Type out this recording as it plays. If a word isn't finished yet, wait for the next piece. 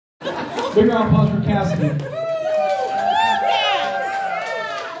Big round of applause for Cassidy.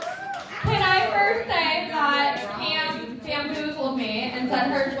 Can I first say that Cam bamboozled me and said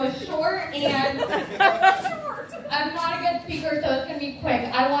hers was short and I'm not a good speaker, so it's going to be quick.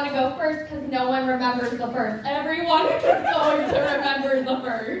 I want to go first because no one remembers the first. Everyone is going to remember the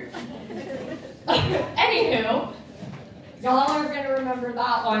first. Anywho, y'all are going to remember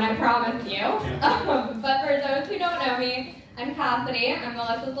that one, I promise you. But for those who don't know me, I'm Cassidy. I'm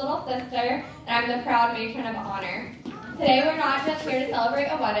Melissa's little sister, and I'm the proud matron of honor. Today we're not just here to celebrate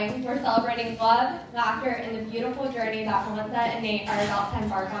a wedding, we're celebrating love, laughter, and the beautiful journey that Melissa and Nate are about to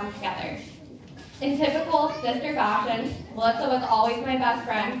embark on together. In typical sister fashion, Melissa was always my best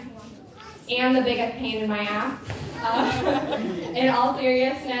friend and the biggest pain in my ass. In all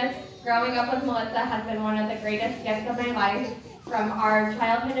seriousness, growing up with Melissa has been one of the greatest gifts of my life. From our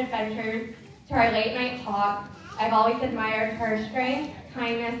childhood adventures to our late night talks, I've always admired her strength,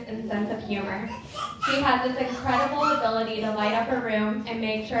 kindness, and sense of humor. She has this incredible ability to light up her room and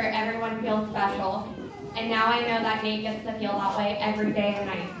make sure everyone feels special. And now I know that Nate gets to feel that way every day and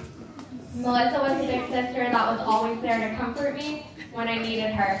night. Melissa was a big sister that was always there to comfort me when I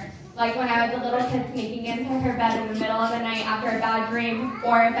needed her. Like when I was a little kid sneaking into her bed in the middle of the night after a bad dream,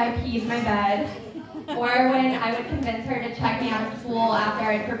 or if I peed my bed, or when I would convince her to check me out of school after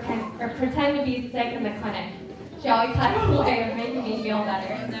I'd pretend to be sick in the clinic. She always had a way of making me feel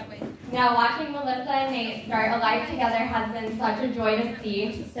better. Now, watching Melissa and Nate start a life together has been such a joy to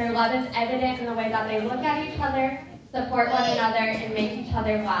see. Their love is evident in the way that they look at each other, support one another, and make each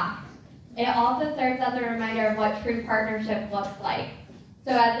other laugh. It also serves as a reminder of what true partnership looks like.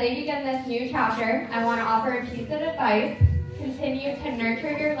 So as they begin this new chapter, I want to offer a piece of advice. Continue to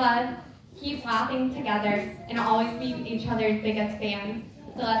nurture your love, keep laughing together, and always be each other's biggest fans.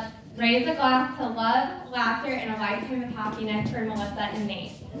 So let's raise a glass to love, laughter, and a lifetime of happiness for Melissa and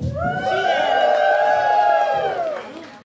Nate.